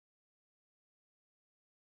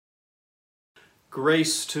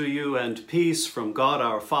Grace to you and peace from God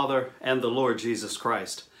our Father and the Lord Jesus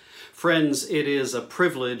Christ. Friends, it is a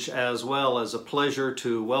privilege as well as a pleasure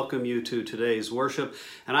to welcome you to today's worship,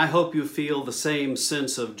 and I hope you feel the same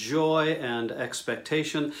sense of joy and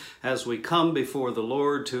expectation as we come before the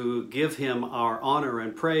Lord to give Him our honor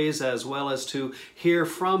and praise, as well as to hear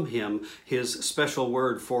from Him His special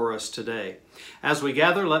word for us today. As we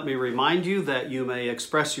gather, let me remind you that you may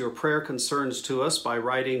express your prayer concerns to us by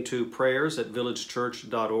writing to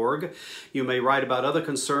prayers@villagechurch.org. You may write about other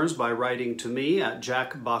concerns by writing to me at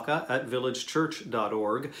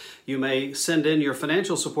jackbaca@villagechurch.org. You may send in your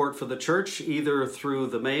financial support for the church either through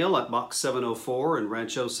the mail at Box 704 in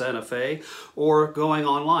Rancho Santa Fe or going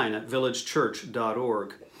online at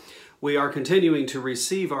villagechurch.org. We are continuing to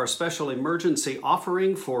receive our special emergency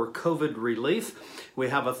offering for COVID relief. We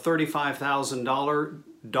have a $35,000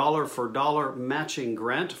 dollar-for-dollar matching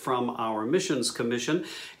grant from our Missions Commission,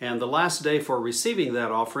 and the last day for receiving that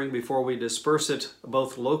offering before we disperse it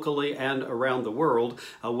both locally and around the world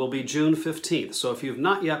will be June 15th. So if you've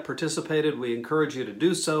not yet participated, we encourage you to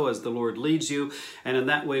do so as the Lord leads you, and in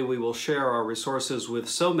that way we will share our resources with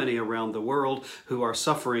so many around the world who are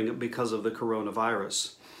suffering because of the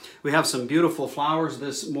coronavirus. We have some beautiful flowers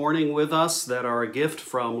this morning with us that are a gift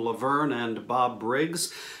from Laverne and Bob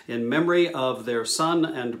Briggs in memory of their son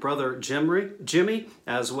and brother Jimmy,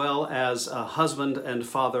 as well as husband and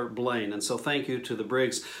father Blaine. And so thank you to the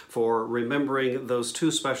Briggs for remembering those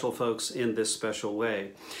two special folks in this special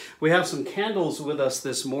way. We have some candles with us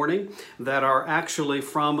this morning that are actually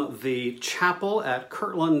from the chapel at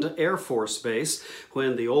Kirtland Air Force Base.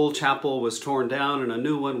 When the old chapel was torn down and a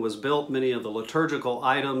new one was built, many of the liturgical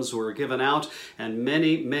items were given out, and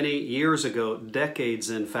many years ago, decades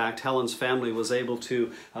in fact, Helen's family was able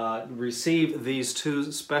to receive these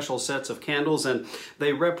two special sets of candles, and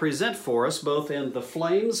they represent for us, both in the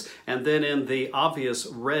flames and then in the obvious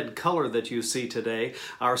red color that you see today,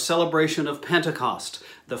 our celebration of Pentecost.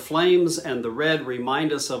 The flames and the red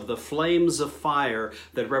remind us of the flames of fire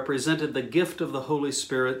that represented the gift of the Holy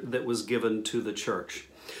Spirit that was given to the church.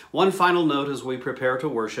 One final note as we prepare to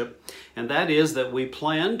worship, and that is that we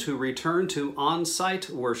plan to return to on-site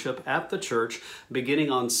worship at the church beginning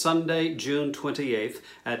on Sunday, June 28th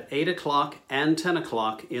at 8 o'clock and 10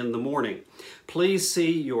 o'clock in the morning. Please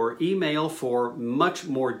see your email for much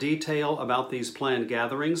more detail about these planned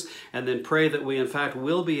gatherings, and then pray that we in fact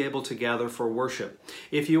will be able to gather for worship.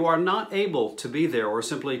 If you are not able to be there or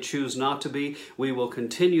simply choose not to be, we will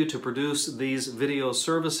continue to produce these video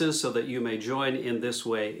services so that you may join in this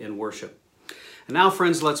way in worship. And now,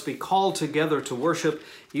 friends, let's be called together to worship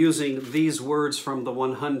using these words from the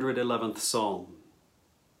 111th Psalm.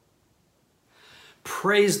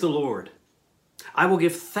 Praise the Lord. I will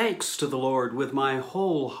give thanks to the Lord with my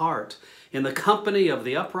whole heart, in the company of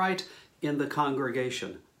the upright in the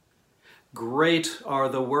congregation. Great are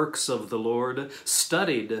the works of the Lord,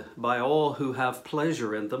 studied by all who have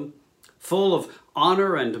pleasure in them. Full of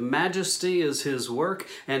honor and majesty is His work,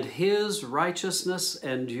 and His righteousness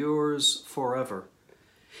endures forever.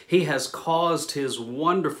 He has caused His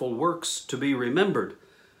wonderful works to be remembered.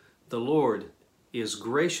 The Lord is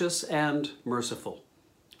gracious and merciful.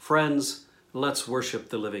 Friends, let's worship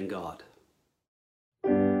the living God.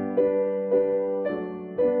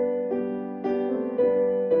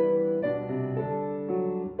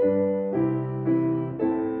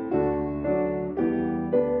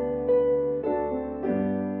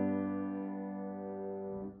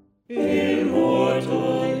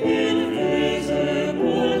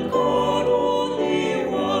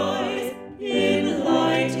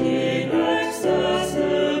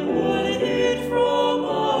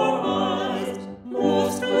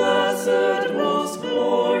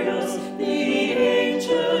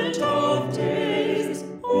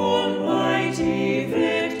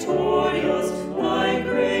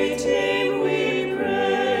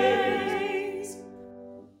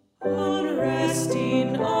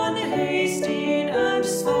 Unresting, unhasting, and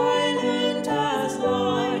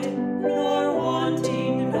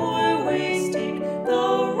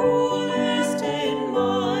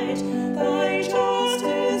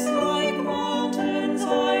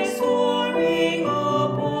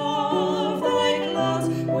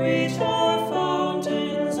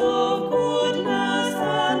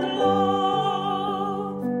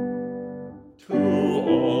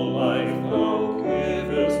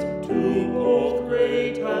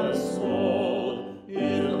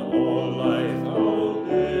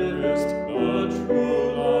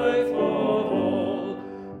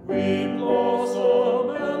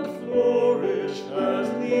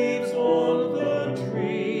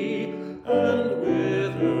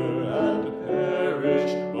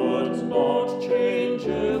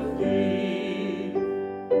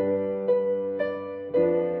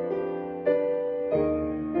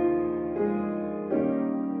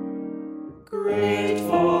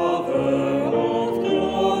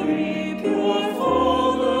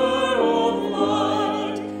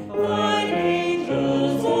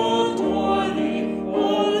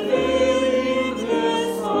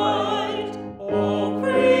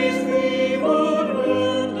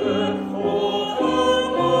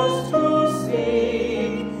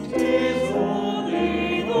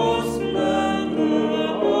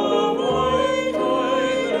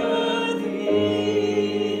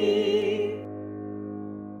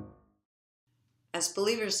As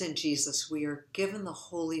believers in Jesus, we are given the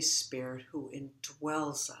Holy Spirit who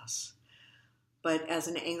indwells us. But as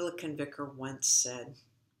an Anglican vicar once said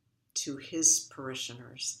to his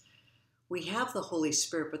parishioners, we have the Holy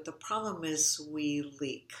Spirit, but the problem is we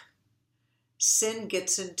leak. Sin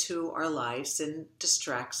gets into our lives and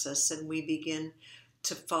distracts us, and we begin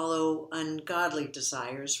to follow ungodly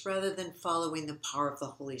desires rather than following the power of the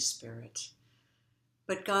Holy Spirit.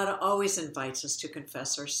 But God always invites us to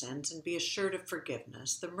confess our sins and be assured of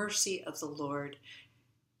forgiveness. The mercy of the Lord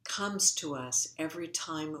comes to us every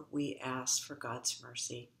time we ask for God's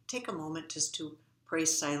mercy. Take a moment just to pray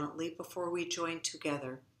silently before we join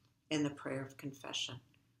together in the prayer of confession.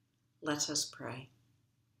 Let us pray.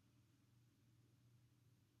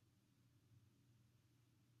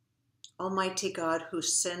 Almighty God, who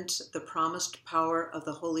sent the promised power of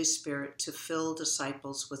the Holy Spirit to fill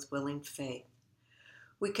disciples with willing faith,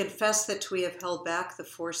 we confess that we have held back the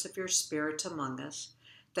force of your Spirit among us,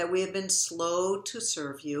 that we have been slow to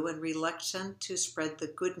serve you and reluctant to spread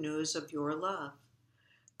the good news of your love.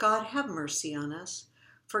 God, have mercy on us,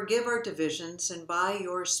 forgive our divisions, and by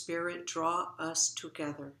your Spirit draw us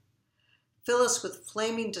together. Fill us with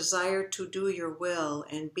flaming desire to do your will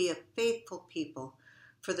and be a faithful people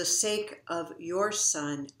for the sake of your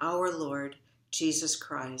Son, our Lord, Jesus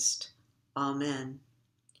Christ. Amen.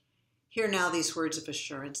 Hear now these words of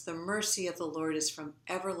assurance. The mercy of the Lord is from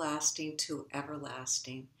everlasting to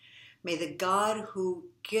everlasting. May the God who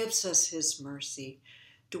gives us his mercy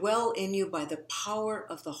dwell in you by the power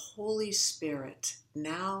of the Holy Spirit,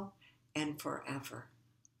 now and forever.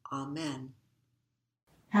 Amen.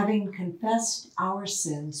 Having confessed our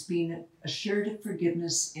sins, being assured of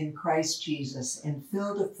forgiveness in Christ Jesus, and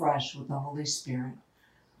filled afresh with the Holy Spirit,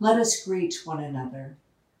 let us greet one another.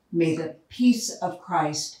 May the peace of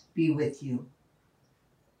Christ be with you.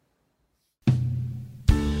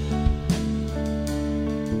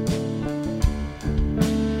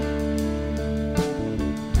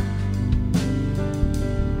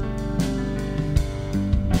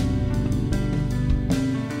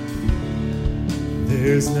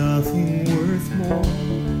 There's nothing worth more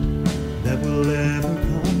that will ever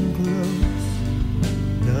come close.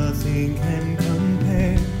 Nothing can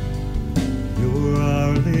compare. You're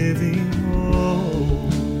our living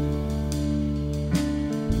hope.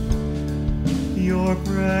 Your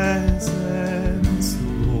presence,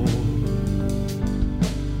 Lord.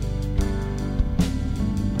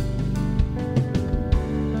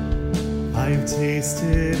 I've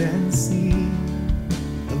tasted and seen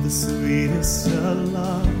of the sweetest of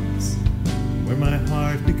loves, where my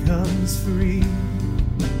heart becomes free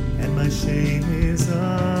and my shame is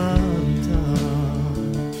undone.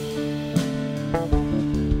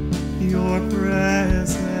 Your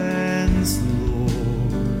presence,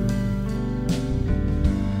 Lord.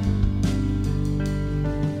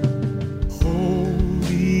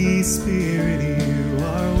 Holy Spirit, you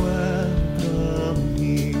are welcome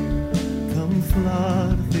here. Come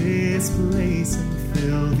flood this place and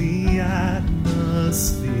fill the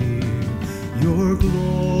atmosphere. Your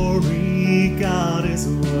glory, God, is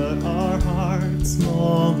what our hearts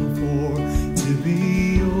long for, to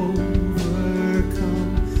be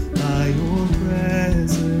overcome by your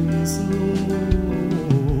presence,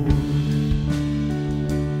 Lord.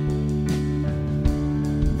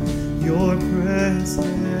 Your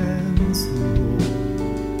presence, Lord.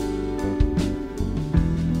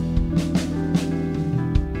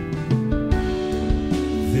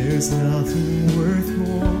 There's nothing worth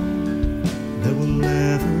more that will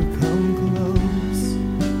ever come close.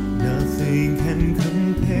 Nothing can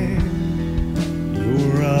compare.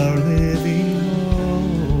 You're our living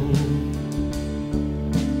hope.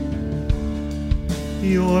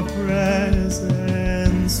 Your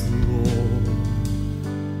presence, Lord.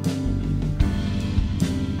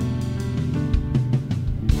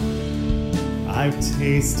 I've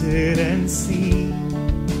tasted and seen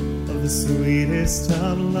the sweetest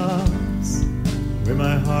of loves, where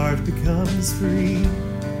my heart becomes free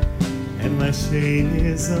and my shame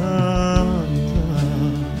is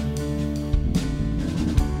undone.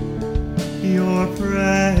 Your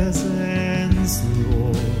presence,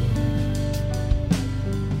 Lord.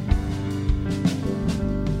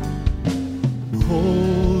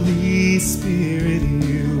 Holy Spirit,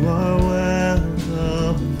 you are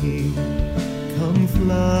welcome here. Come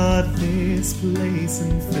flood this place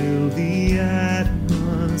and fill the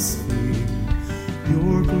atmosphere.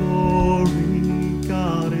 Your glory,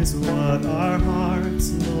 God, is what our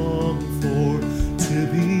hearts long for, to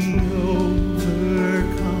be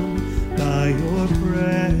overcome by your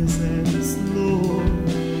presence, Lord.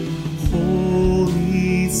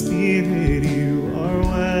 Holy Spirit, you are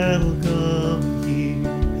welcome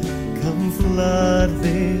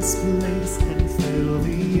this place and fill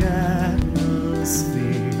the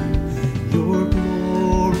atmosphere. Your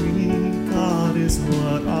glory, God, is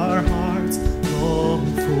what our hearts long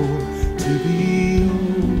for, to be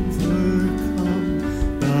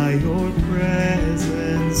overcome by your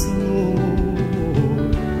presence, Lord.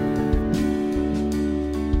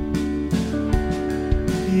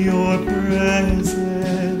 Your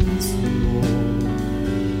presence, Lord.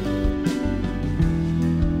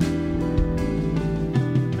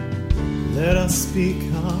 Let us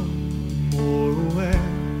become more aware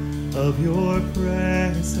of your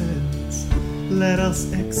presence. Let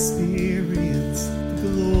us experience the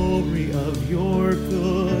glory of your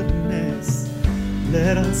goodness.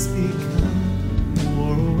 Let us become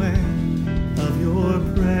more aware of your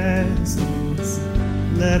presence.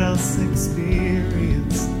 Let us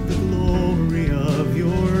experience the glory of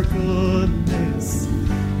your goodness.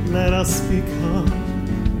 Let us become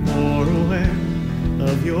more aware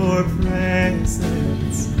of your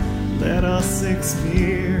presence. Let us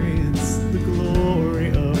experience the glory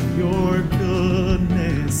of your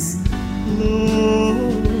goodness,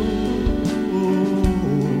 Lord.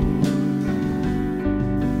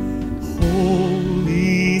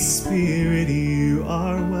 Holy Spirit, you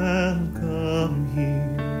are welcome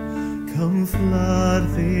here. Come flood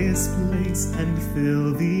this place and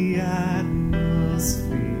fill the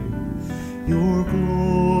atmosphere. Your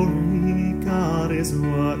glory, God, is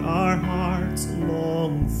what our hearts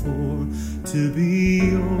long for, to be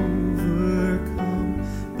overcome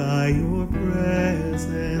by your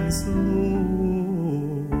presence, Lord.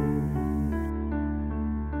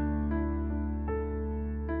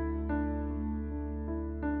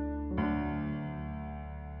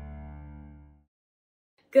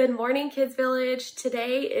 Good morning, Kids Village.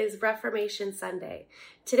 Today is Reformation Sunday.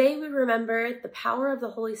 Today we remember the power of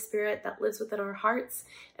the Holy Spirit that lives within our hearts,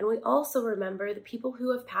 and we also remember the people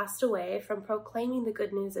who have passed away from proclaiming the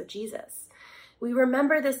good news of Jesus. We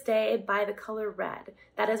remember this day by the color red.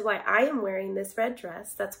 That is why I am wearing this red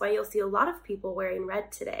dress. That's why you'll see a lot of people wearing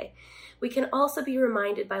red today. We can also be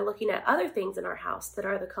reminded by looking at other things in our house that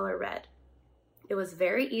are the color red. It was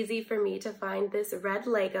very easy for me to find this red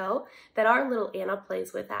Lego that our little Anna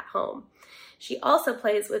plays with at home. She also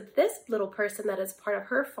plays with this little person that is part of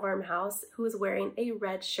her farmhouse who is wearing a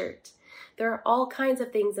red shirt. There are all kinds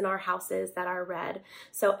of things in our houses that are red.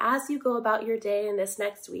 So as you go about your day in this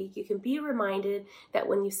next week, you can be reminded that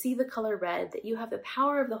when you see the color red, that you have the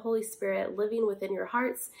power of the Holy Spirit living within your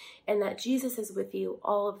hearts and that Jesus is with you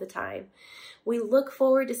all of the time. We look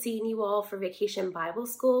forward to seeing you all for Vacation Bible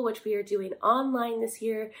School, which we are doing online this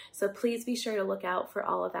year. So please be sure to look out for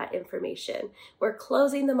all of that information. We're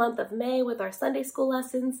closing the month of May with our Sunday school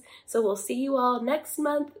lessons. So we'll see you all next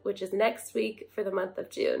month, which is next week for the month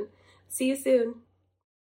of June. See you soon.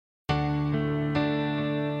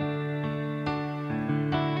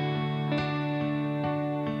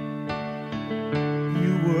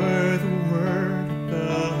 You were the Word at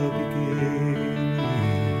the beginning,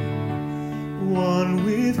 one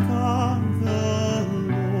with God the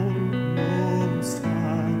Lord Most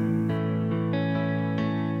High.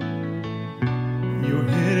 Your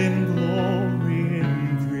hidden glory in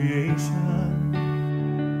creation,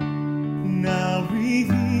 now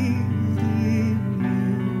revealed in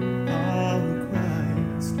you, our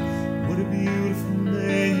Christ. What a beautiful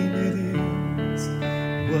name it is.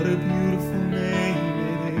 What a beautiful name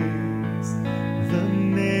it is. The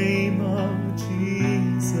name of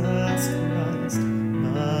Jesus Christ,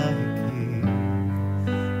 my King.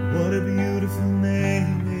 What a beautiful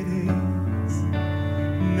name it is.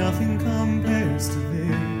 Nothing compares to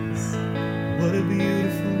this. What a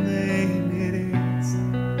beautiful name it is.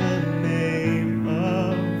 The name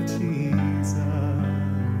of Jesus.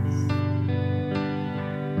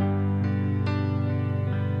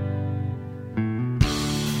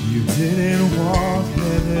 You didn't walk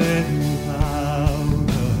heaven without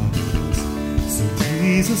us, so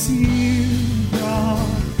Jesus, you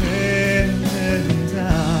brought heaven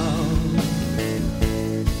down.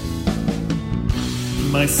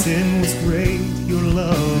 My sin was great, your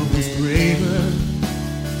love was greater.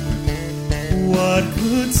 What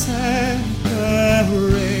could separate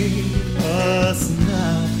us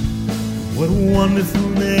now? What a wonderful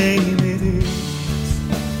name it is.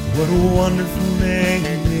 What a wonderful name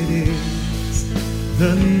it is.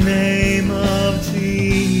 The name of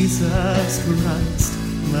Jesus Christ,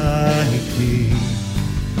 my King.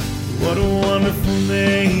 What a wonderful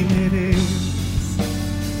name it is.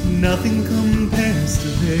 Nothing compares to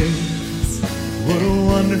this. What a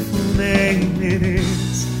wonderful name it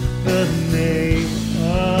is. The name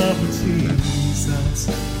of Jesus.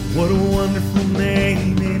 What a wonderful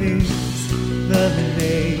name it is. the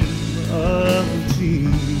name of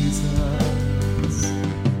Jesus.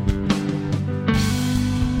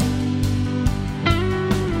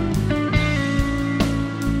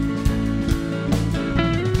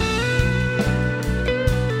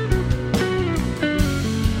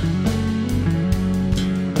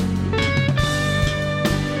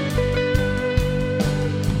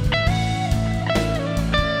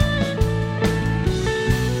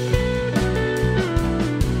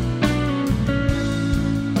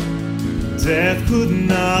 Death could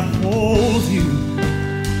not hold you,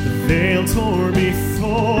 the veil tore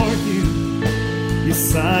before you. You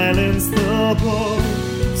silenced the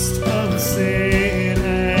boast of sin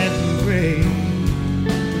and grave.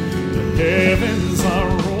 The heavens are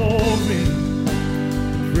roaring,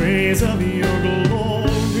 praise of your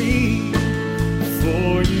glory,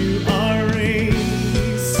 for you are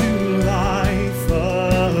raised to life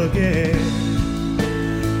again.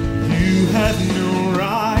 You have no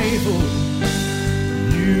rival,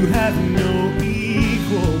 you have no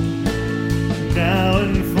equal, now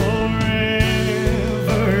and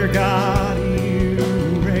forever, God, you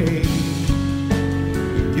reign.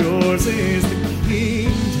 Yours is the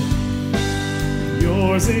kingdom,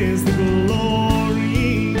 yours is the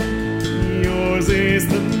glory, yours is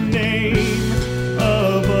the name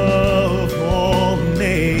above all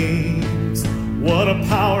names. What a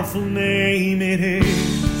powerful name it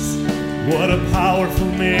is, what a powerful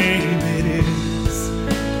name it is.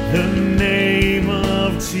 The name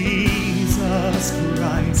of Jesus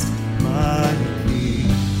Christ, my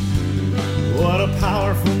King. What a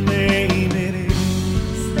powerful name it is.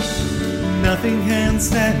 Nothing can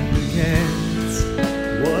stand against.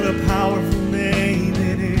 What a powerful name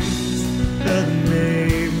it is. The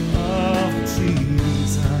name of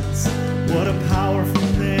Jesus. What a powerful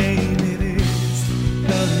name it is.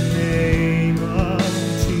 The name of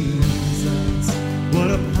Jesus.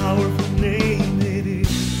 What a powerful name it is.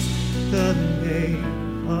 The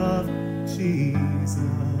name of Jesus.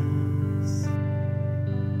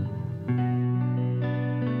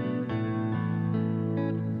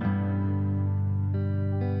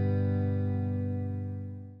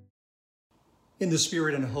 In the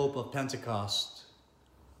spirit and hope of Pentecost,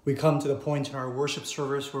 we come to the point in our worship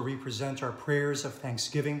service where we present our prayers of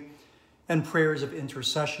thanksgiving and prayers of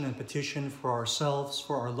intercession and petition for ourselves,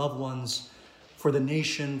 for our loved ones, for the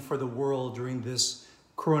nation, for the world during this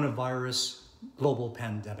coronavirus global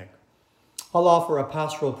pandemic. I'll offer a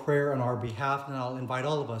pastoral prayer on our behalf, and I'll invite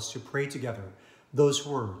all of us to pray together those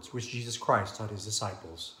words which Jesus Christ taught his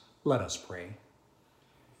disciples. Let us pray.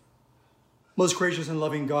 Most gracious and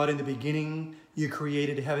loving God, in the beginning, you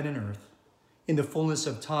created heaven and earth. In the fullness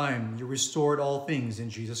of time, you restored all things in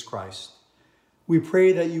Jesus Christ. We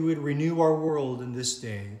pray that you would renew our world in this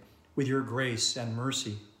day with your grace and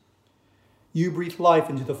mercy. You breathed life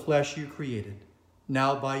into the flesh you created.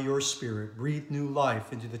 Now by your Spirit, breathe new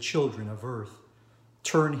life into the children of earth.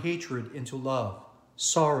 Turn hatred into love,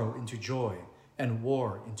 sorrow into joy, and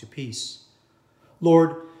war into peace.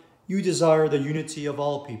 Lord, you desire the unity of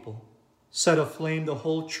all people. Set aflame the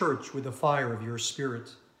whole church with the fire of your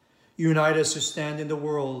Spirit. Unite us to stand in the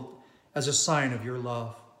world as a sign of your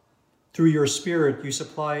love. Through your Spirit, you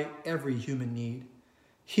supply every human need.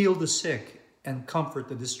 Heal the sick and comfort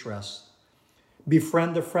the distressed.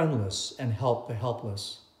 Befriend the friendless and help the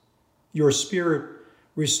helpless. Your Spirit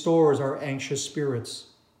restores our anxious spirits.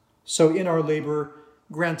 So in our labor,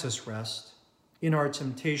 grant us rest. In our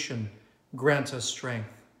temptation, grant us strength.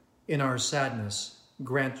 In our sadness,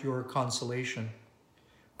 grant your consolation.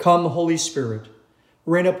 Come, Holy Spirit,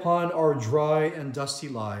 reign upon our dry and dusty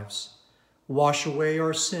lives. Wash away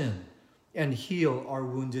our sin and heal our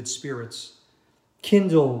wounded spirits.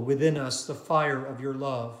 Kindle within us the fire of your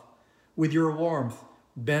love. With your warmth,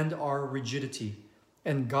 bend our rigidity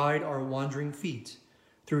and guide our wandering feet.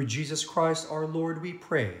 Through Jesus Christ our Lord we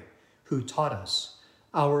pray, who taught us,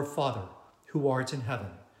 Our Father, who art in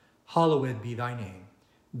heaven, hallowed be thy name.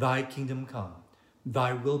 Thy kingdom come,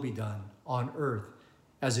 thy will be done on earth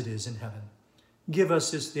as it is in heaven. Give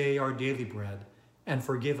us this day our daily bread, and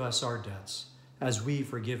forgive us our debts, as we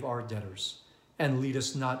forgive our debtors. And lead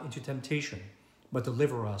us not into temptation, but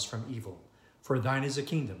deliver us from evil. For thine is the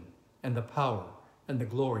kingdom, and the power, and the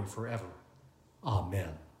glory forever.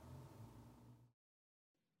 Amen.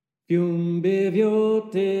 Fiumbe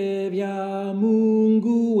viote via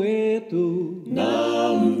Mungu wetu,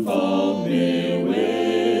 na mfalme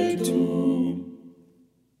wetu.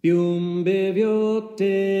 Fiumbe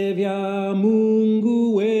vyote vya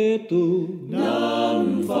Mungu wetu, na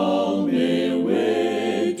mfalme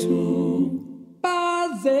wetu.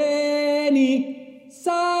 Pazeni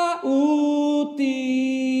sauti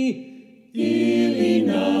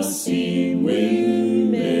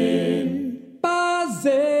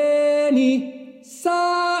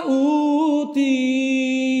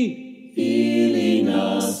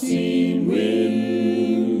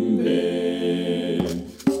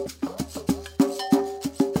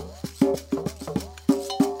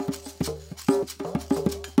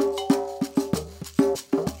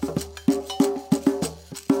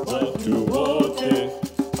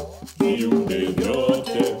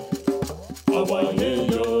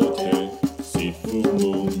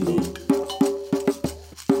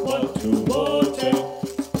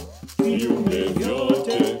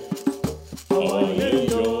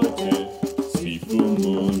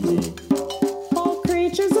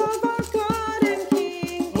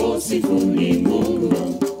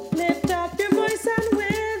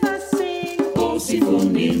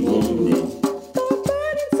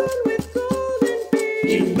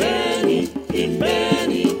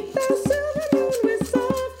Imbeni, the silver moon with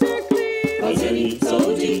softer clear. Pazeni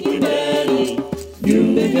sauti imbeni,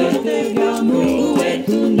 viumbe vyote vya Mungu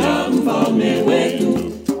wetu na mfalme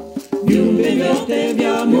wetu, viumbe vyote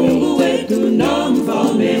vya Mungu wetu na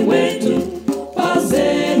mfalme wetu,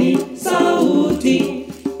 pazeni sauti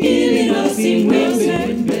ili nasi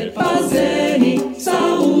mwimbe, pazeni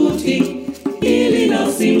sauti ili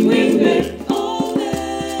nasi mwimbe.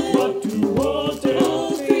 Watu wote,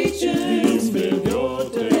 All creatures, viumbe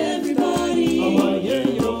vyote, everybody, awaye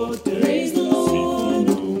yote, praise the Lord.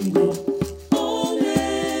 sifu Mungu. All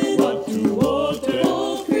men, Watu wote,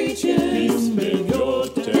 all creatures, viumbe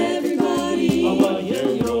vyote, everybody,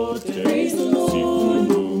 awaye yote, praise the Lord.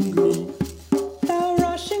 sifu Mungu. Thou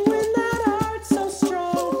rushing wind that art so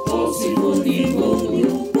strong, Oh, sifu ni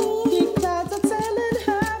Mungu. ye clouds that sail in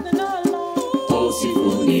heaven alone. Oh,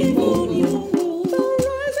 sifu ni Mungu. The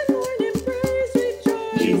rising morning praise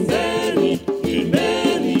rejoice, Imbeni,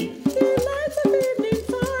 imbeni, the lights of evening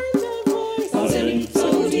find a voice. pazeni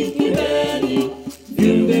sauti imbeni,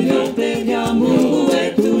 viumbe vyote vya Mungu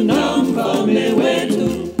wetu na mfalme wetu,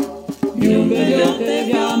 viumbe vyote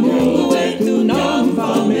vya Mungu wetu na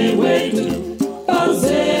mfalme wetu,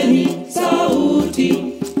 pazeni sauti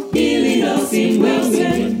ili nasi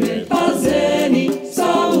mwimbe, pazeni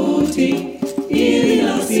sauti ili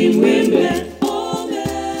nasi mwimbe. All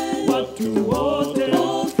men, Watu wote,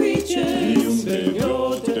 all creatures, viumbe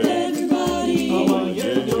vyote, everybody,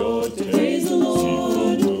 awaye yote, praise the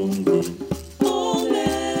Lord. sifu Mungu. All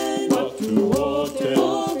men, Watu wote,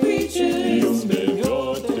 all creatures, viumbe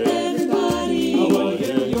vyote, everybody,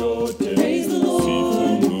 awaye yote, praise the Lord.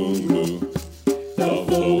 sifu Mungu. The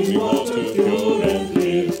flowing water pure and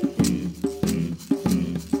clear,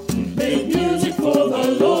 make music for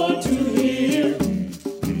the Lord to hear.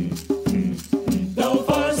 Thou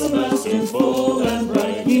fires of asking full and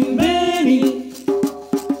bright, in many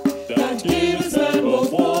that givest them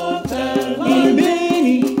both warmth and light. In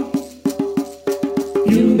many,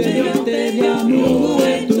 viumbe vyote vya Mungu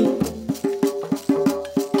wetu,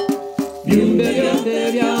 viumbe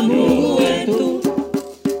vyote vya Mungu wetu,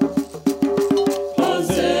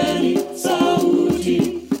 pazeni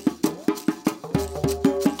sauti,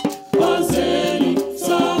 pazeni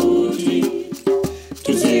sauti,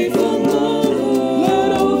 tusifu Mungu.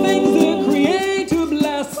 Let all things the Creator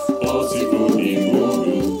bless Oh, sifu ni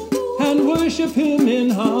Mungu. and worship Him in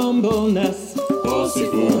humbleness. Oh,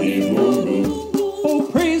 sifu ni Mungu. Oh,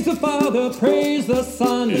 praise the Father, praise the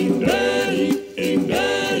Son, Imbeni,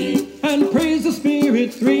 imbeni, and praise the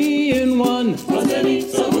Spirit, three in one. pazeni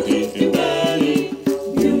sauti imbeni,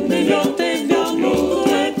 viumbe vyote vya Mungu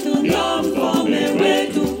wetu na mfalme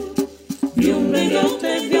wetu, viumbe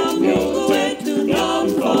vyote vya Mungu wetu na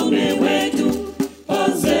mfalme wetu,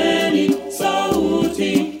 pazeni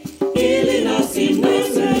sauti ili nasi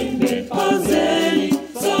mwimbe, pazeni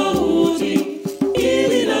sauti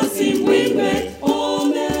ili nasi mwimbe. All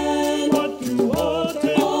men, Watu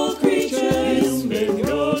wote, all creatures, viumbe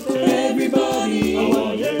vyote, everybody,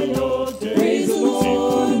 awaye yote, praise the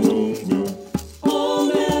Lord. sifu Mungu. All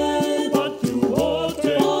men, Watu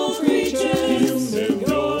wote, all creatures, viumbe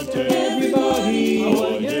vyote, everybody,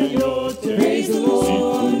 awaye yote, praise the Lord.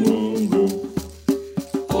 sifu Mungu.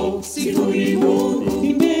 Oh, sifu ni Mungu.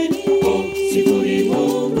 Oh, sifu ni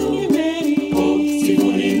Mungu. Oh,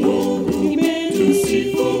 sifu ni Mungu.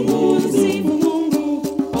 Tusifu Mungu.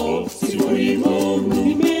 Oh, sifu ni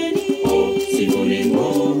Mungu. Oh, sifu ni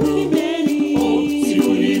Mungu. Oh,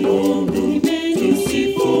 sifu ni Mungu.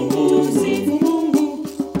 Tusifu Mungu.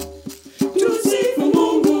 Tusifu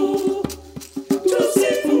Mungu.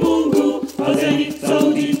 Tusifu Mungu. Pazeni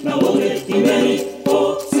sauti na wote imbeni.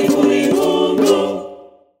 Oh, sifu ni Mungu.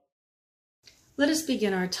 Let us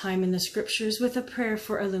begin our time in the scriptures with a prayer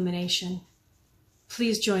for illumination.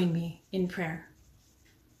 Please join me in prayer.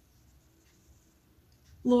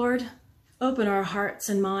 Lord, open our hearts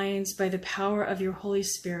and minds by the power of your Holy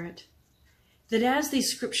Spirit, that as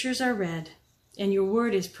these scriptures are read and your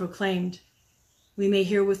word is proclaimed, we may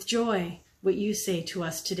hear with joy what you say to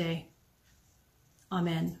us today.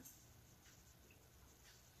 Amen.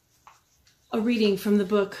 A reading from the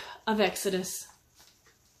book of Exodus.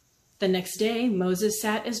 The next day, Moses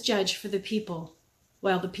sat as judge for the people,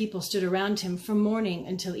 while the people stood around him from morning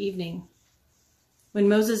until evening. When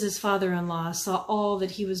Moses' father-in-law saw all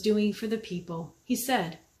that he was doing for the people, he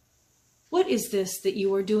said, "What is this that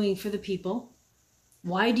you are doing for the people?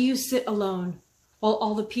 Why do you sit alone while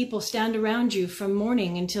all the people stand around you from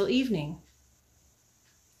morning until evening?"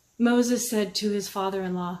 Moses said to his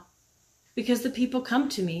father-in-law, "Because the people come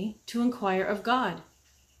to me to inquire of God.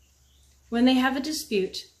 When they have a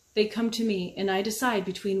dispute, they come to me, and I decide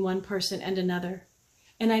between one person and another,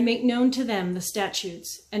 and I make known to them the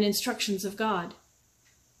statutes and instructions of God.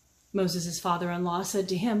 Moses' father-in-law said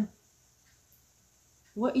to him,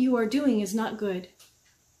 "What you are doing is not good.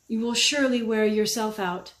 You will surely wear yourself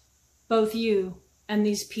out, both you and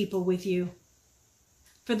these people with you.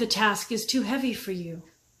 For the task is too heavy for you.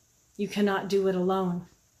 You cannot do it alone.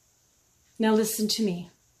 Now listen to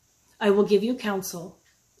me. I will give you counsel,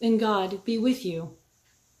 and God be with you.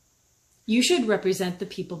 You should represent the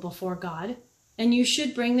people before God, and you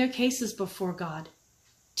should bring their cases before God.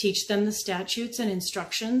 Teach them the statutes and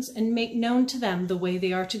instructions, and make known to them the way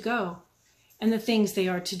they are to go, and the things they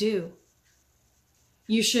are to do.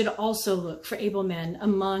 You should also look for able men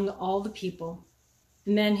among all the people,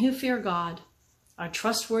 men who fear God, are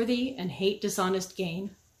trustworthy, and hate dishonest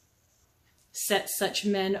gain. Set such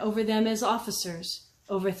men over them as officers,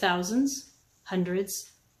 over thousands,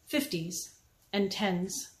 hundreds, 50s, and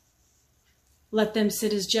 10s. Let them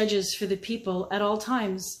sit as judges for the people at all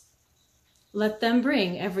times. Let them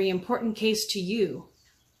bring every important case to you,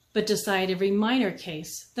 but decide every minor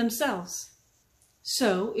case themselves.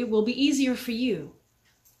 So it will be easier for you,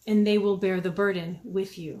 and they will bear the burden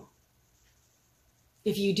with you.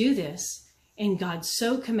 If you do this, and God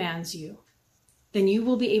so commands you, then you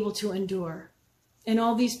will be able to endure, and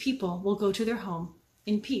all these people will go to their home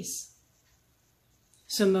in peace."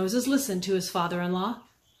 So Moses listened to his father-in-law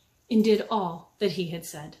and did all that he had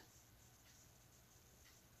said.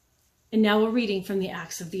 And now a reading from the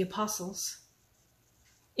Acts of the Apostles.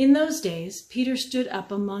 In those days, Peter stood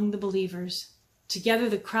up among the believers. Together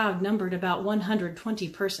the crowd numbered about 120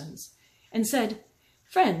 persons, and said,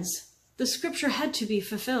 "Friends, the scripture had to be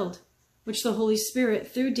fulfilled, which the Holy Spirit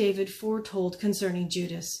through David foretold concerning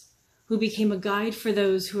Judas, who became a guide for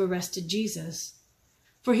those who arrested Jesus.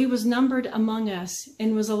 For he was numbered among us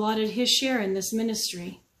and was allotted his share in this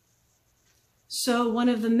ministry. So one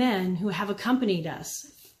of the men who have accompanied us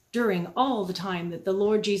during all the time that the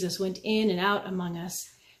Lord Jesus went in and out among us,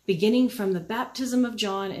 beginning from the baptism of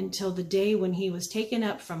John until the day when he was taken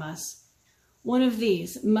up from us, one of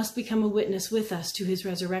these must become a witness with us to his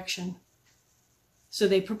resurrection." So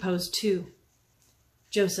they proposed two: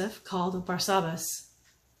 Joseph, called Barsabbas,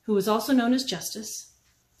 who was also known as Justus,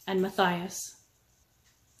 and Matthias.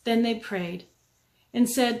 Then they prayed and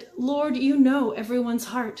said, "Lord, you know everyone's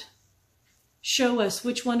heart. Show us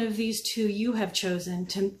which one of these two you have chosen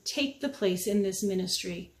to take the place in this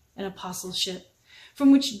ministry and apostleship,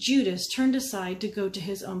 from which Judas turned aside to go to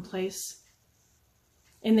his own place."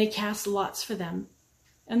 And they cast lots for them,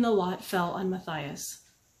 and the lot fell on Matthias,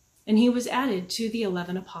 and he was added to the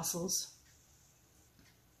 11 apostles.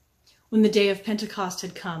 When the day of Pentecost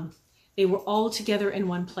had come, they were all together in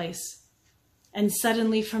one place. And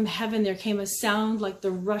suddenly from heaven there came a sound like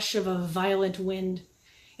the rush of a violent wind,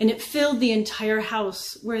 and it filled the entire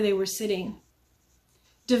house where they were sitting.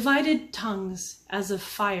 Divided tongues as of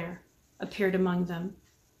fire appeared among them,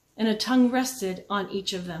 and a tongue rested on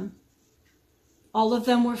each of them. All of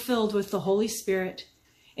them were filled with the Holy Spirit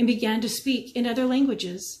and began to speak in other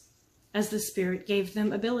languages, as the Spirit gave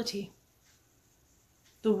them ability.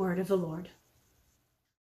 The word of the Lord.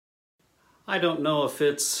 I don't know if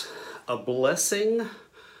it's a blessing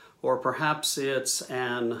or perhaps it's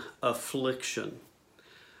an affliction.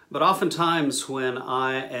 But oftentimes when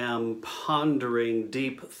I am pondering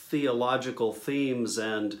deep theological themes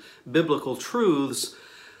and biblical truths,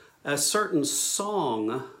 a certain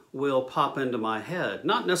song will pop into my head.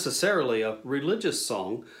 Not necessarily a religious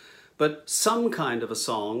song, but some kind of a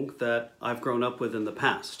song that I've grown up with in the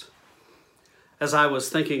past. As I was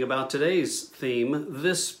thinking about today's theme,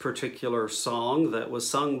 this particular song that was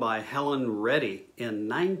sung by Helen Reddy in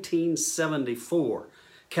 1974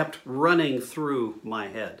 kept running through my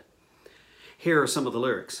head. Here are some of the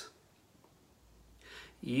lyrics.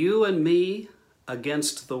 You and me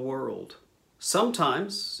against the world.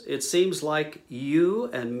 Sometimes it seems like you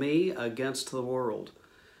and me against the world.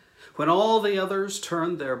 When all the others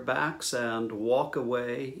turn their backs and walk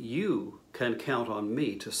away, you can count on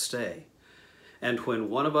me to stay. And when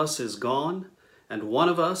one of us is gone and one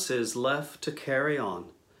of us is left to carry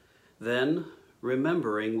on, then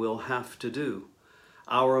remembering we'll have to do.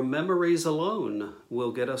 Our memories alone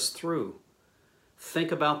will get us through.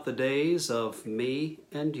 Think about the days of me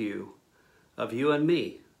and you, of you and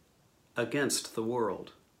me against the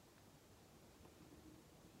world.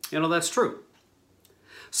 You know, that's true.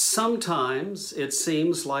 Sometimes it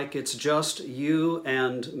seems like it's just you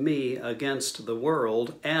and me against the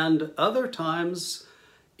world, and other times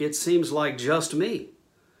it seems like just me,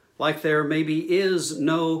 like there maybe is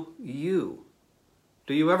no you.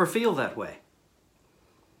 Do you ever feel that way?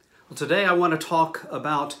 Well, today I want to talk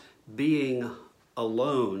about being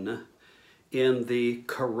alone in the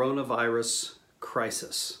coronavirus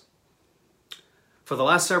crisis. For the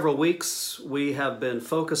last several weeks, we have been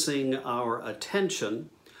focusing our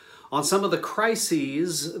attention on some of the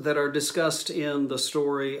crises that are discussed in the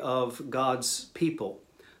story of God's people,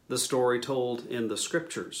 the story told in the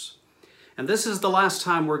scriptures. And this is the last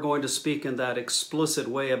time we're going to speak in that explicit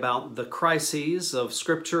way about the crises of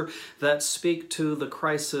Scripture that speak to the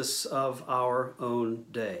crisis of our own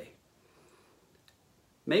day.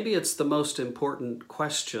 Maybe it's the most important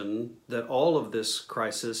question that all of this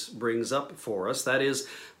crisis brings up for us. That is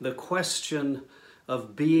the question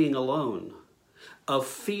of being alone, of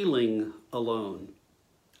feeling alone,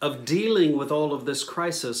 of dealing with all of this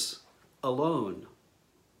crisis alone.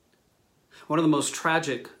 One of the most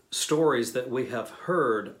tragic stories that we have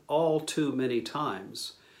heard all too many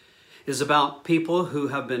times is about people who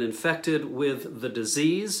have been infected with the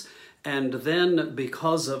disease, and then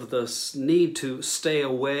because of the need to stay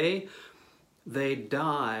away, they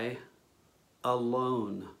die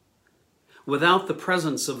alone, without the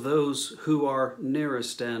presence of those who are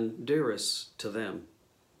nearest and dearest to them.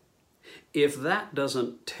 If that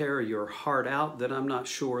doesn't tear your heart out, then I'm not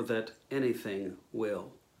sure that anything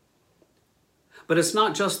will. But it's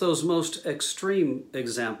not just those most extreme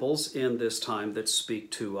examples in this time that speak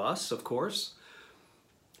to us, of course.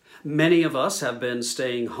 Many of us have been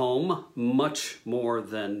staying home much more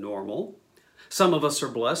than normal. Some of us are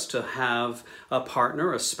blessed to have a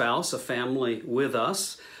partner, a spouse, a family with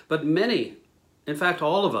us. But many, in fact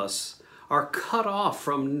all of us, are cut off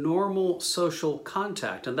from normal social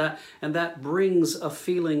contact. And that brings a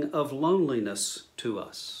feeling of loneliness to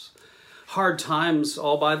us. Hard times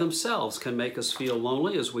all by themselves can make us feel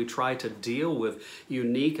lonely as we try to deal with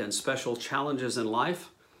unique and special challenges in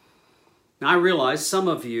life. Now, I realize some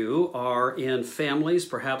of you are in families,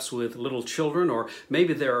 perhaps with little children, or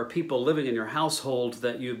maybe there are people living in your household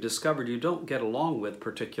that you've discovered you don't get along with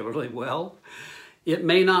particularly well. It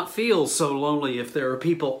may not feel so lonely if there are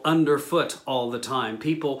people underfoot all the time,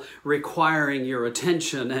 people requiring your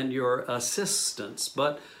attention and your assistance,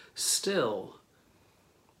 but still,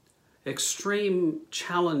 extreme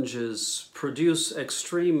challenges produce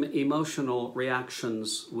extreme emotional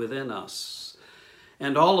reactions within us.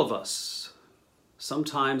 And all of us,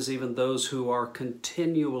 sometimes even those who are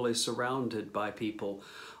continually surrounded by people,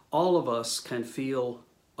 all of us can feel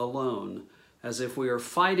alone, as if we are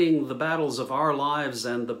fighting the battles of our lives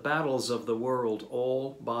and the battles of the world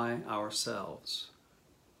all by ourselves.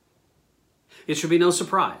 It should be no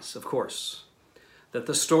surprise, of course, that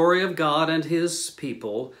the story of God and His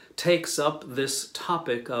people takes up this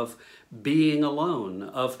topic of being alone,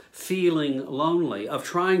 of feeling lonely, of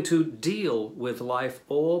trying to deal with life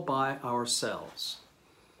all by ourselves.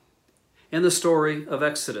 In the story of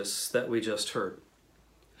Exodus that we just heard,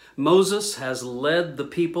 Moses has led the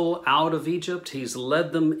people out of Egypt. He's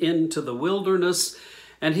led them into the wilderness,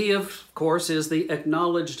 and he, of course, is the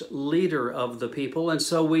acknowledged leader of the people. And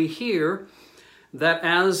so we hear that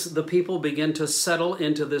as the people begin to settle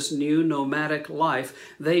into this new nomadic life,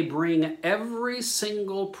 they bring every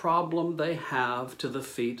single problem they have to the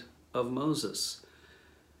feet of Moses.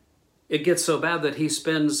 It gets so bad that he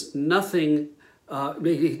spends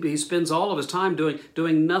he spends all of his time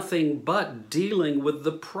doing nothing but dealing with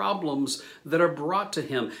the problems that are brought to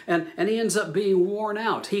him. And he ends up being worn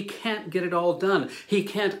out. He can't get it all done. He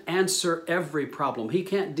can't answer every problem. He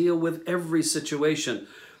can't deal with every situation.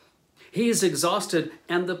 He is exhausted,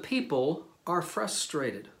 and the people are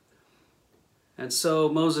frustrated. And so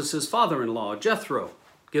Moses' father-in-law, Jethro,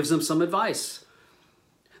 gives him some advice.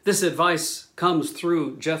 This advice comes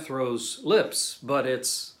through Jethro's lips, but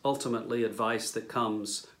it's ultimately advice that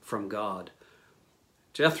comes from God.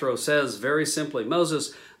 Jethro says very simply,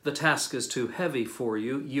 Moses, the task is too heavy for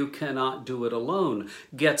you. You cannot do it alone.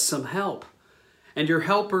 Get some help. And your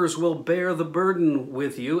helpers will bear the burden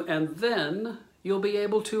with you, and then you'll be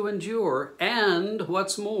able to endure. And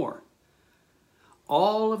what's more,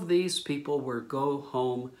 all of these people will go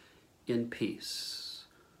home in peace.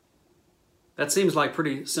 That seems like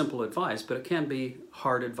pretty simple advice, but it can be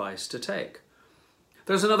hard advice to take.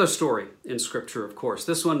 There's another story in Scripture, of course,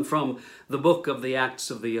 this one from the book of the Acts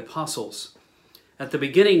of the Apostles. At the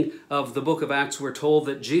beginning of the book of Acts, we're told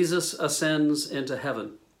that Jesus ascends into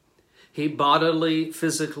heaven. He bodily,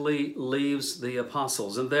 physically leaves the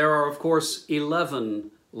apostles. And there are, of course,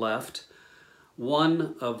 11 left.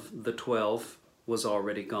 One of the 12 was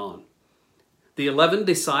already gone. The 11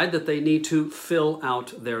 decide that they need to fill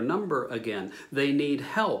out their number again. They need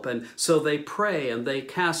help. And so they pray and they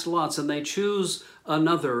cast lots and they choose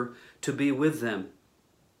another to be with them.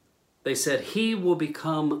 They said, he will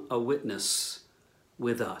become a witness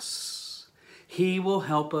with us. He will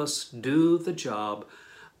help us do the job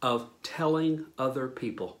of telling other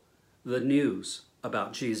people the news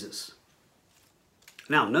about Jesus.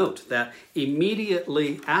 Now note that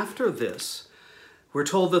immediately after this, we're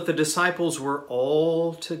told that the disciples were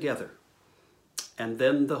all together, and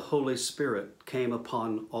then the Holy Spirit came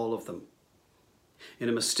upon all of them. In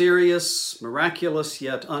a mysterious, miraculous,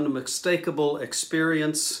 yet unmistakable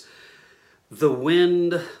experience, the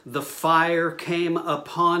wind, the fire came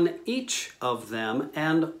upon each of them,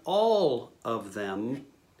 and all of them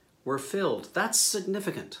were filled. That's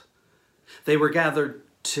significant. They were gathered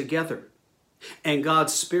together, and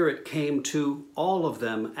God's Spirit came to all of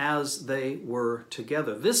them as they were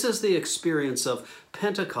together. This is the experience of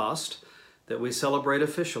Pentecost that we celebrate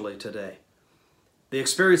officially today. The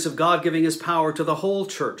experience of God giving his power to the whole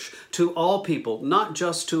church, to all people, not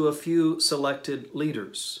just to a few selected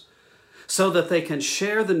leaders, so that they can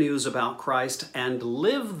share the news about Christ and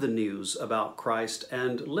live the news about Christ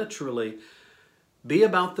and literally be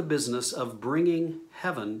about the business of bringing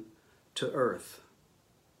heaven to earth.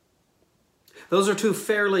 Those are two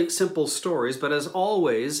fairly simple stories, but as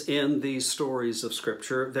always in these stories of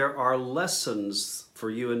Scripture, there are lessons for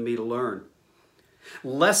you and me to learn.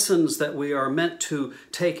 Lessons that we are meant to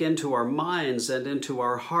take into our minds and into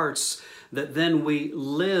our hearts that then we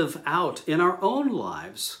live out in our own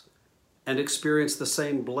lives and experience the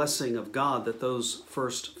same blessing of God that those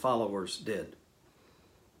first followers did.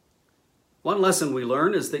 One lesson we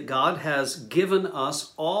learn is that God has given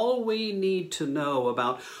us all we need to know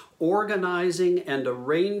about organizing and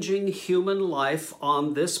arranging human life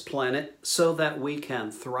on this planet so that we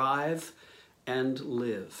can thrive and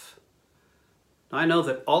live. I know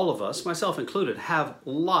that all of us, myself included, have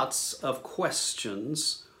lots of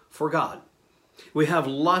questions for God. We have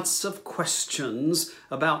lots of questions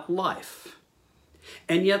about life.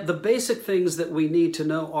 And yet the basic things that we need to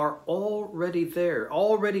know are already there,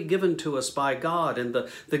 already given to us by God in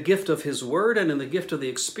the gift of his word and in the gift of the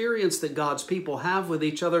experience that God's people have with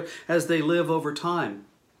each other as they live over time.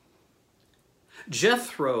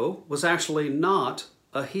 Jethro was actually not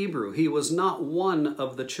a Hebrew. He was not one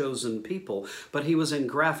of the chosen people, but he was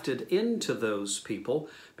engrafted into those people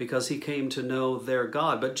because he came to know their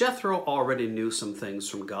God. But Jethro already knew some things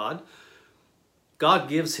from God. God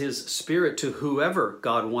gives his Spirit to whoever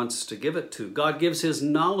God wants to give it to. God gives his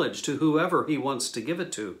knowledge to whoever he wants to give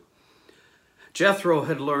it to. Jethro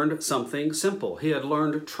had learned something simple. He had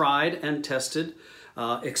learned tried and tested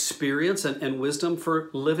experience and wisdom for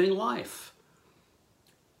living life.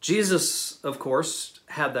 Jesus, of course,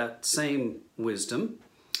 had that same wisdom.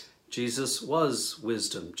 Jesus was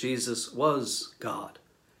wisdom. Jesus was God.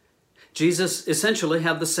 Jesus essentially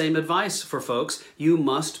had the same advice for folks. You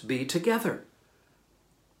must be together.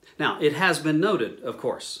 Now, it has been noted, of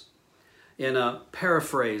course, in a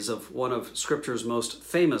paraphrase of one of Scripture's most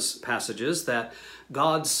famous passages, that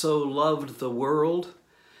God so loved the world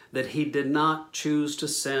that he did not choose to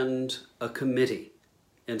send a committee.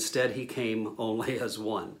 Instead, he came only as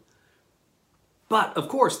one. But, of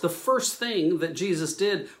course, the first thing that Jesus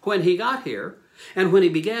did when he got here and when he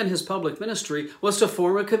began his public ministry was to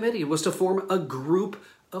form a committee, was to form a group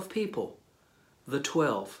of people, the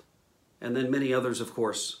 12, and then many others, of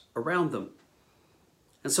course, around them.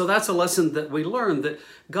 And so that's a lesson that we learn, that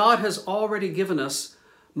God has already given us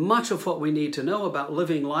much of what we need to know about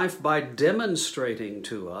living life by demonstrating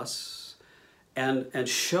to us and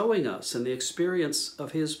showing us in the experience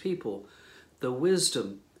of his people the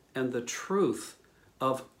wisdom and the truth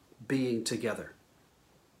of being together.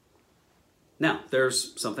 Now,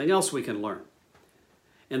 there's something else we can learn.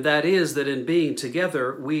 And that is that in being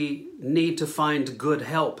together, we need to find good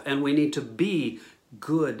help, and we need to be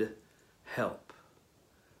good help.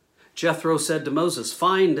 Jethro said to Moses,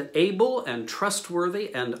 "Find able and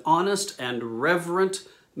trustworthy and honest and reverent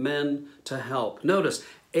men to help." Notice,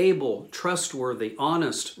 able, trustworthy,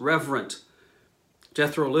 honest, reverent.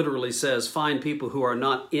 Jethro literally says, find people who are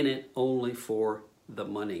not in it only for the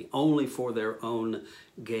money, only for their own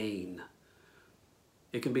gain.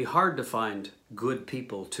 It can be hard to find good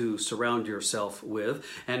people to surround yourself with,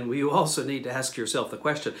 and you also need to ask yourself the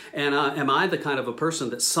question, am I the kind of a person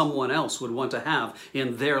that someone else would want to have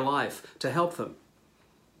in their life to help them?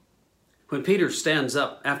 When Peter stands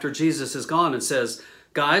up after Jesus is gone and says,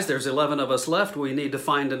 guys, there's 11 of us left, we need to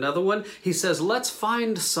find another one, he says, let's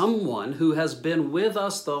find someone who has been with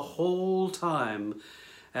us the whole time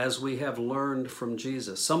as we have learned from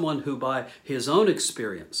Jesus. Someone who by his own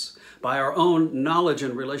experience, by our own knowledge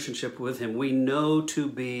and relationship with him, we know to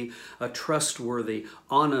be a trustworthy,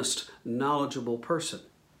 honest, knowledgeable person.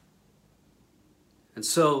 And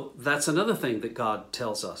so that's another thing that God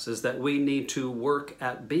tells us, is that we need to work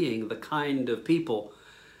at being the kind of people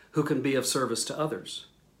who can be of service to others.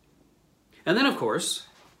 And then, of course,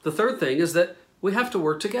 the third thing is that we have to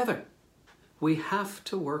work together. We have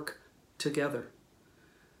to work together.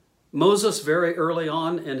 Moses, very early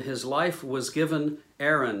on in his life, was given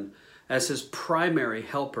Aaron as his primary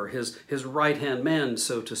helper, his right-hand man,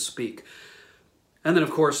 so to speak. And then,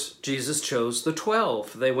 of course, Jesus chose the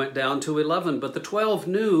 12. They went down to 11, but the 12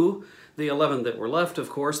 knew, the 11 that were left, of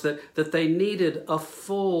course, that they needed a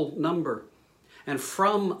full number. And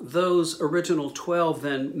from those original 12,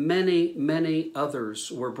 then many, many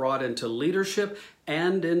others were brought into leadership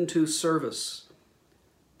and into service.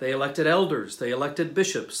 They elected elders, they elected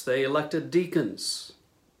bishops, they elected deacons.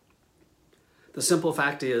 The simple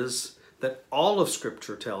fact is that all of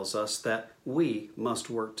Scripture tells us that we must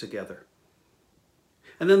work together.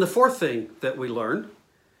 And then the fourth thing that we learn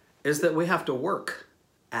is that we have to work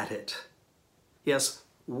at it. Yes,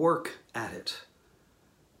 work at it.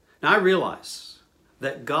 Now I realize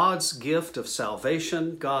that God's gift of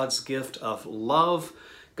salvation, God's gift of love,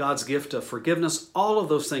 God's gift of forgiveness, all of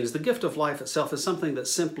those things, the gift of life itself is something that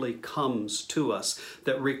simply comes to us,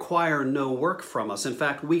 that require no work from us. In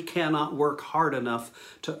fact, we cannot work hard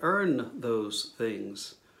enough to earn those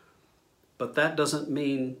things. But that doesn't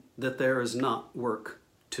mean that there is not work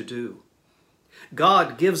to do.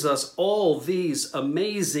 God gives us all these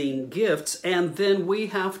amazing gifts, and then we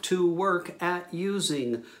have to work at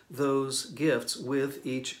using those gifts with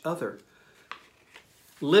each other.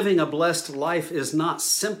 Living a blessed life is not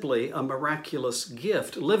simply a miraculous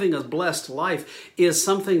gift. Living a blessed life is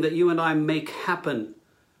something that you and I make happen.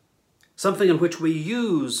 Something in which we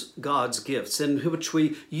use God's gifts, in which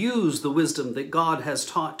we use the wisdom that God has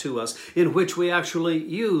taught to us, in which we actually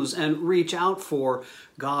use and reach out for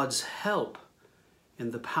God's help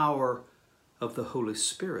in the power of the Holy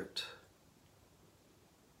Spirit.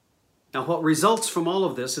 Now, what results from all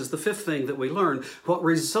of this is the fifth thing that we learn. What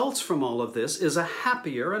results from all of this is a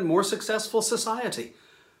happier and more successful society.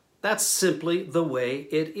 That's simply the way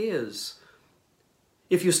it is.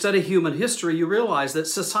 If you study human history, you realize that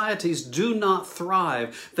societies do not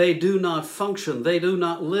thrive, they do not function, they do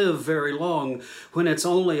not live very long when it's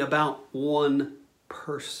only about one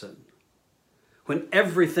person. When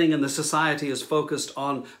everything in the society is focused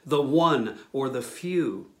on the one or the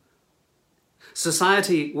few.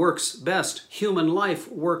 Society works best, human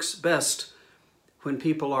life works best when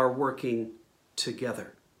people are working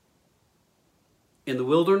together. In the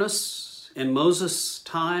wilderness, in Moses'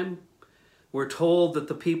 time, we're told that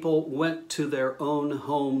the people went to their own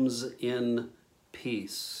homes in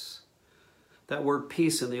peace. That word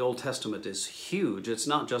peace in the Old Testament is huge. It's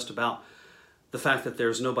not just about the fact that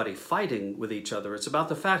there's nobody fighting with each other. It's about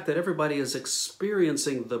the fact that everybody is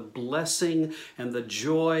experiencing the blessing and the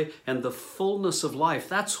joy and the fullness of life.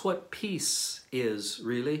 That's what peace is,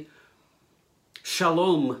 really.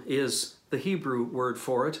 Shalom is the Hebrew word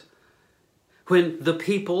for it. When the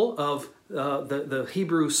people of the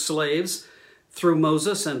Hebrew slaves, through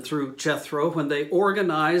Moses and through Jethro, when they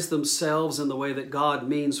organized themselves in the way that God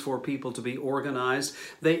means for people to be organized,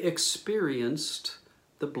 they experienced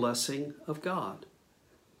the blessing of God.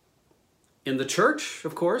 In the church,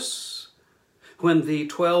 of course, when the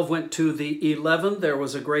 12 went to the 11, there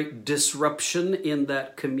was a great disruption in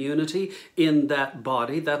that community, in that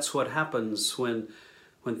body. That's what happens when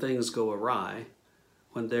things go awry,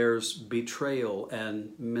 when there's betrayal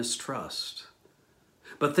and mistrust.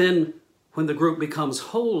 But then when the group becomes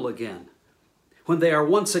whole again, when they are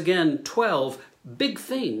once again 12, big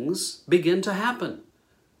things begin to happen.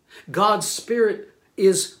 God's Spirit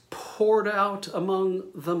is poured out among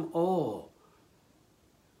them all.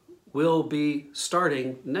 We'll be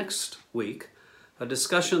starting next week a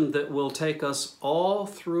discussion that will take us all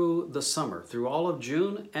through the summer, through all of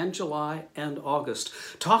June and July and August,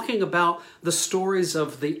 talking about the stories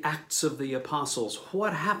of the Acts of the Apostles,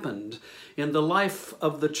 what happened in the life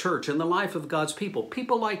of the church, in the life of God's people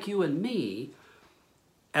like you and me,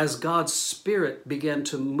 as God's Spirit began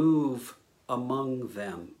to move among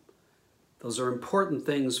them. Those are important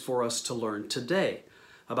things for us to learn today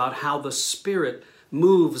about how the Spirit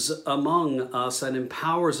moves among us and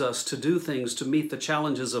empowers us to do things to meet the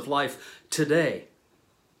challenges of life today.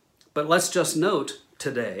 But let's just note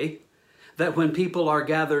today that when people are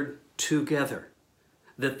gathered together,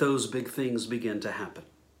 that those big things begin to happen.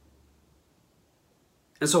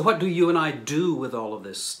 And so what do you and I do with all of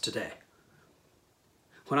this today?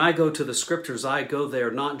 When I go to the Scriptures, I go there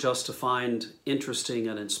not just to find interesting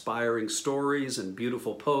and inspiring stories and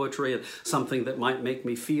beautiful poetry and something that might make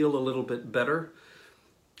me feel a little bit better.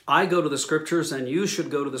 I go to the scriptures and you should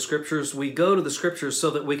go to the scriptures. We go to the scriptures so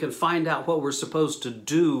that we can find out what we're supposed to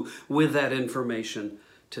do with that information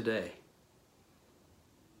today.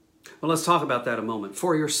 Well, let's talk about that a moment.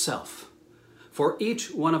 For yourself, for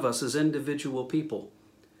each one of us as individual people,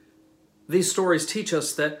 these stories teach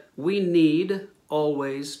us that we need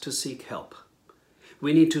always to seek help.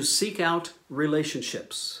 We need to seek out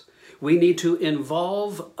relationships. We need to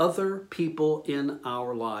involve other people in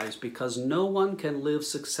our lives because no one can live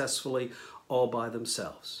successfully all by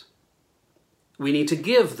themselves. We need to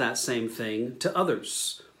give that same thing to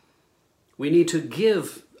others. We need to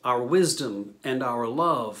give our wisdom and our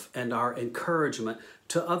love and our encouragement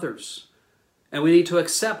to others. And we need to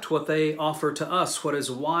accept what they offer to us, what is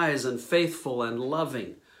wise and faithful and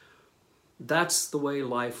loving. That's the way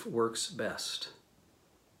life works best.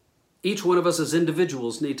 Each one of us as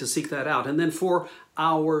individuals need to seek that out. And then for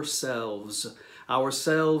ourselves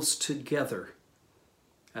together,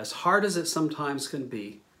 as hard as it sometimes can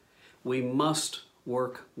be, we must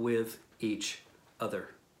work with each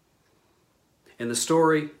other. In the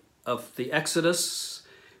story of the Exodus,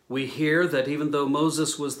 we hear that even though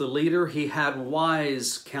Moses was the leader, he had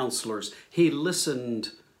wise counselors. He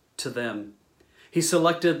listened to them. He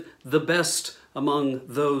selected the best among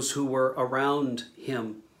those who were around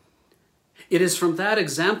him. It is from that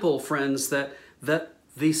example, friends, that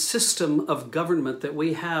the system of government that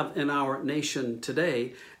we have in our nation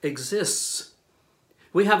today exists.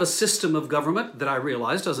 We have a system of government that I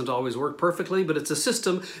realize doesn't always work perfectly, but it's a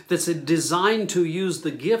system that's designed to use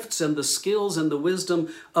the gifts and the skills and the wisdom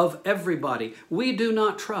of everybody. We do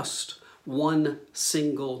not trust one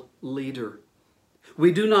single leader.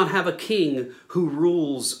 We do not have a king who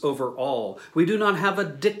rules over all. We do not have a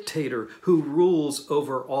dictator who rules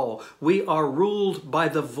over all. We are ruled by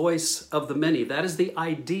the voice of the many. That is the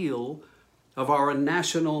ideal of our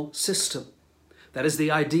national system. That is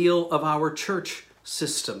the ideal of our church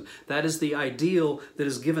system. That is the ideal that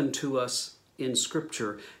is given to us in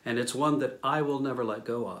Scripture, and it's one that I will never let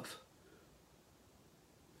go of.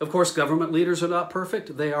 Of course, government leaders are not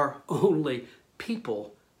perfect. They are only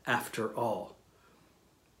people after all.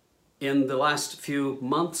 In the last few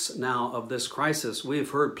months now of this crisis, we've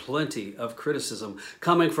heard plenty of criticism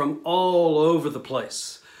coming from all over the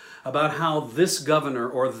place about how this governor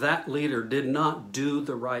or that leader did not do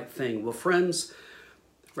the right thing. Well, friends,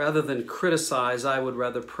 rather than criticize, I would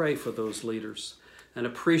rather pray for those leaders and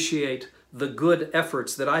appreciate the good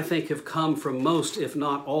efforts that I think have come from most, if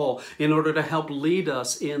not all, in order to help lead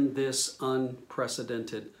us in this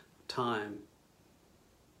unprecedented time.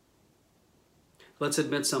 Let's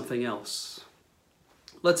admit something else.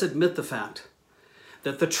 Let's admit the fact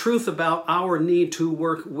that the truth about our need to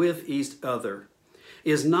work with each other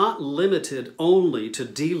is not limited only to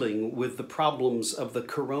dealing with the problems of the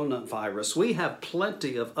coronavirus. We have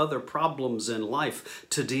plenty of other problems in life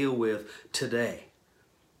to deal with today.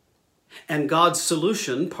 And God's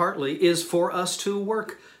solution partly is for us to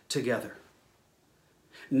work together.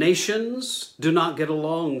 Nations do not get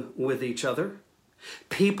along with each other.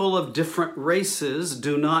 People of different races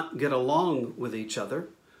do not get along with each other.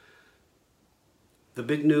 The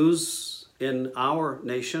big news in our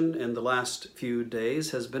nation in the last few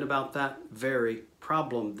days has been about that very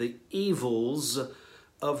problem, the evils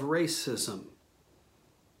of racism.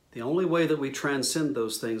 The only way that we transcend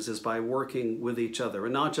those things is by working with each other,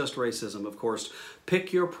 and not just racism, of course.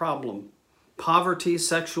 Pick your problem. Poverty,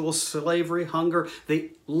 sexual slavery, hunger,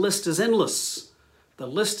 the list is endless. The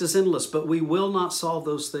list is endless, but we will not solve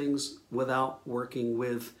those things without working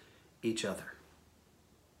with each other.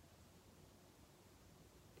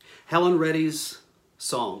 Helen Reddy's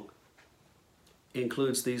song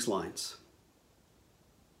includes these lines.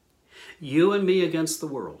 You and me against the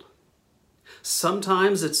world.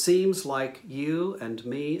 Sometimes it seems like you and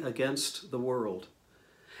me against the world.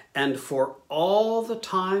 And for all the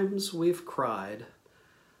times we've cried,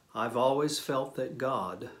 I've always felt that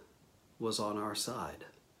God was on our side.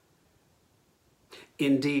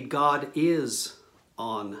 Indeed, God is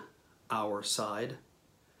on our side,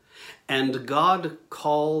 and God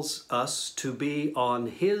calls us to be on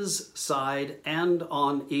His side and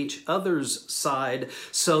on each other's side,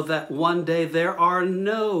 so that one day there are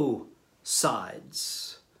no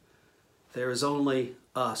sides. There is only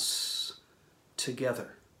us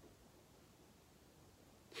together.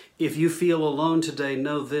 If you feel alone today,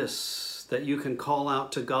 know this, that you can call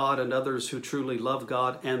out to God and others who truly love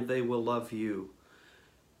God, and they will love you.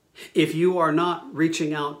 If you are not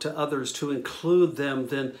reaching out to others to include them,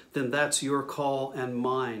 then that's your call and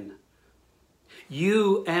mine.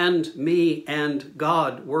 You and me and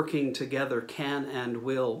God working together can and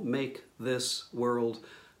will make this world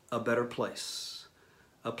a better place,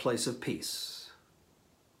 a place of peace.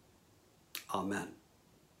 Amen.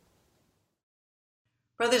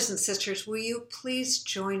 Brothers and sisters, will you please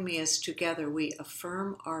join me as together we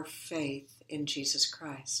affirm our faith in Jesus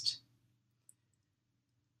Christ?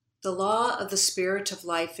 The law of the Spirit of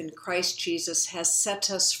life in Christ Jesus has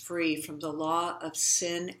set us free from the law of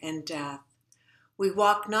sin and death. We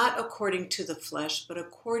walk not according to the flesh, but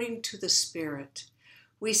according to the Spirit.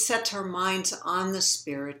 We set our minds on the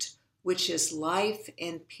Spirit, which is life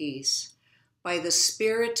and peace. By the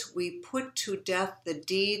Spirit we put to death the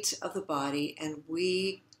deeds of the body, and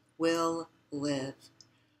we will live.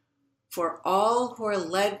 For all who are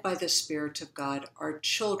led by the Spirit of God are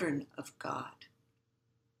children of God.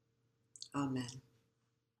 Amen.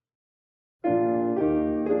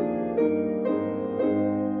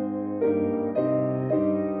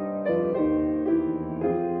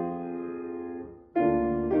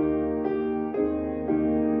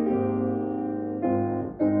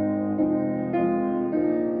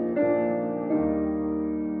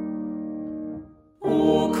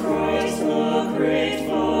 O Christ, the great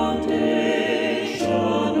foundation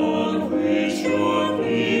on which your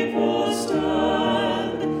people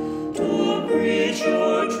stand, to preach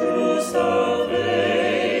your true salvation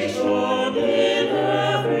in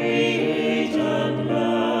every age and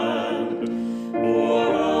land.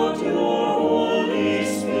 Pour out your Holy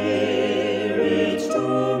Spirit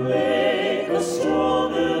to make us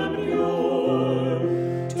strong and pure,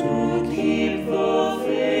 to keep the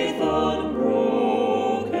faith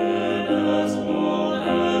unbroken as long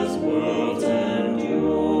as worlds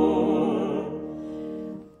endure.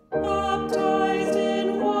 Baptized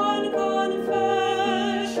in one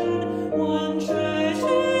confession, one church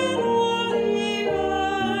in all the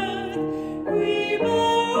earth, we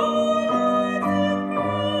bear our Lord's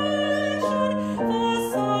impression, the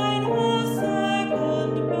sign of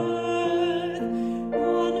second birth,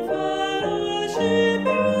 one fellowship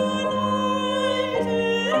united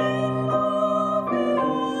in love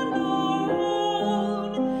beyond our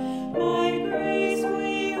own. By grace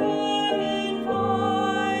we were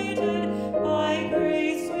invited, by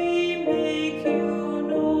grace we make you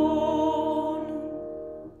known.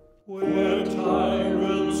 Where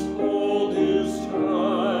tyrants' hold is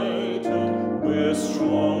tightened, where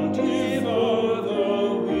strong devour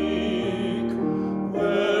the weak,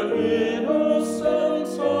 where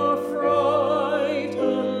innocents are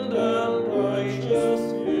frightened and righteous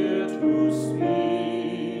fear to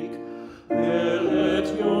speak, there let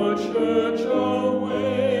your church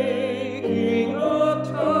awaking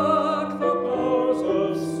attack the powers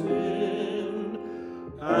of sin,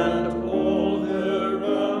 and all their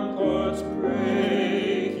ramparts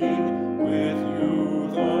breaking, with you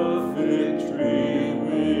the victory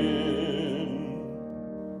win.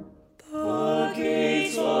 The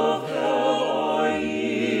gates of hell are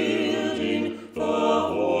yielding, the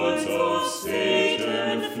hordes of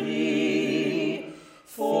Satan flee,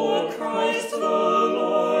 for Christ the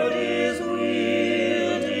Lord is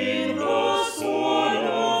wielding the sword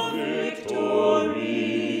of victory.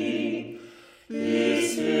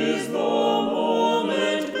 This is the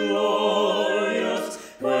moment glorious,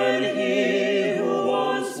 when he who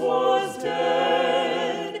once was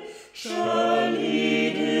dead shall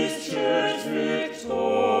lead his church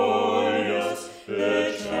victorious,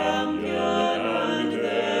 the champion and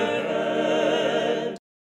their head.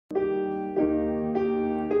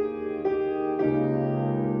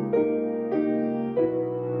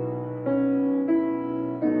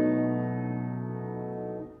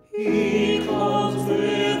 He comes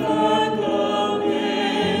with acclamation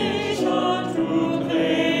to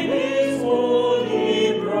claim his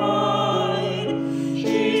holy bride.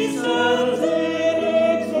 She stands in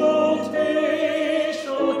exaltation,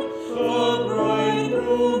 the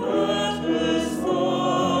bridegroom at her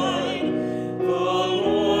side. The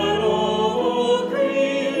Lord of all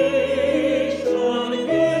creation,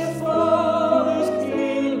 his Father's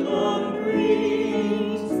kingdom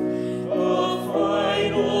brings, the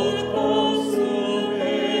final consummation,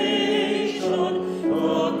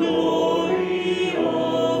 the glory of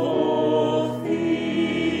all things.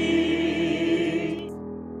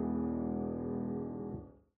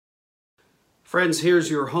 Friends, here's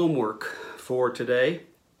your homework for today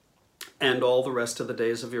and all the rest of the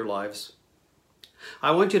days of your lives.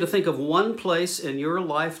 I want you to think of one place in your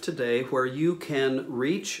life today where you can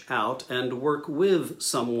reach out and work with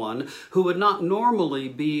someone who would not normally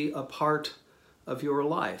be a part of your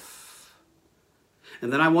life.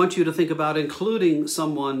 And then I want you to think about including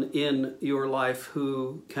someone in your life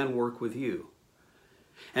who can work with you.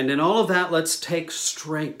 And in all of that, let's take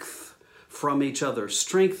strength from each other,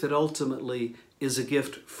 strength that ultimately is a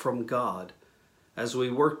gift from God. as we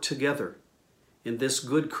work together in this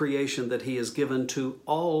good creation that he has given to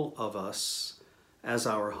all of us as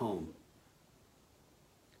our home.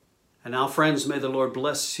 And now, friends, may the Lord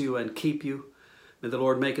bless you and keep you. May the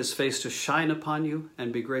Lord make his face to shine upon you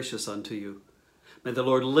and be gracious unto you. May the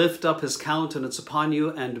Lord lift up his countenance upon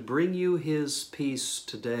you and bring you his peace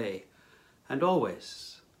today and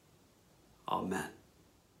always. Amen.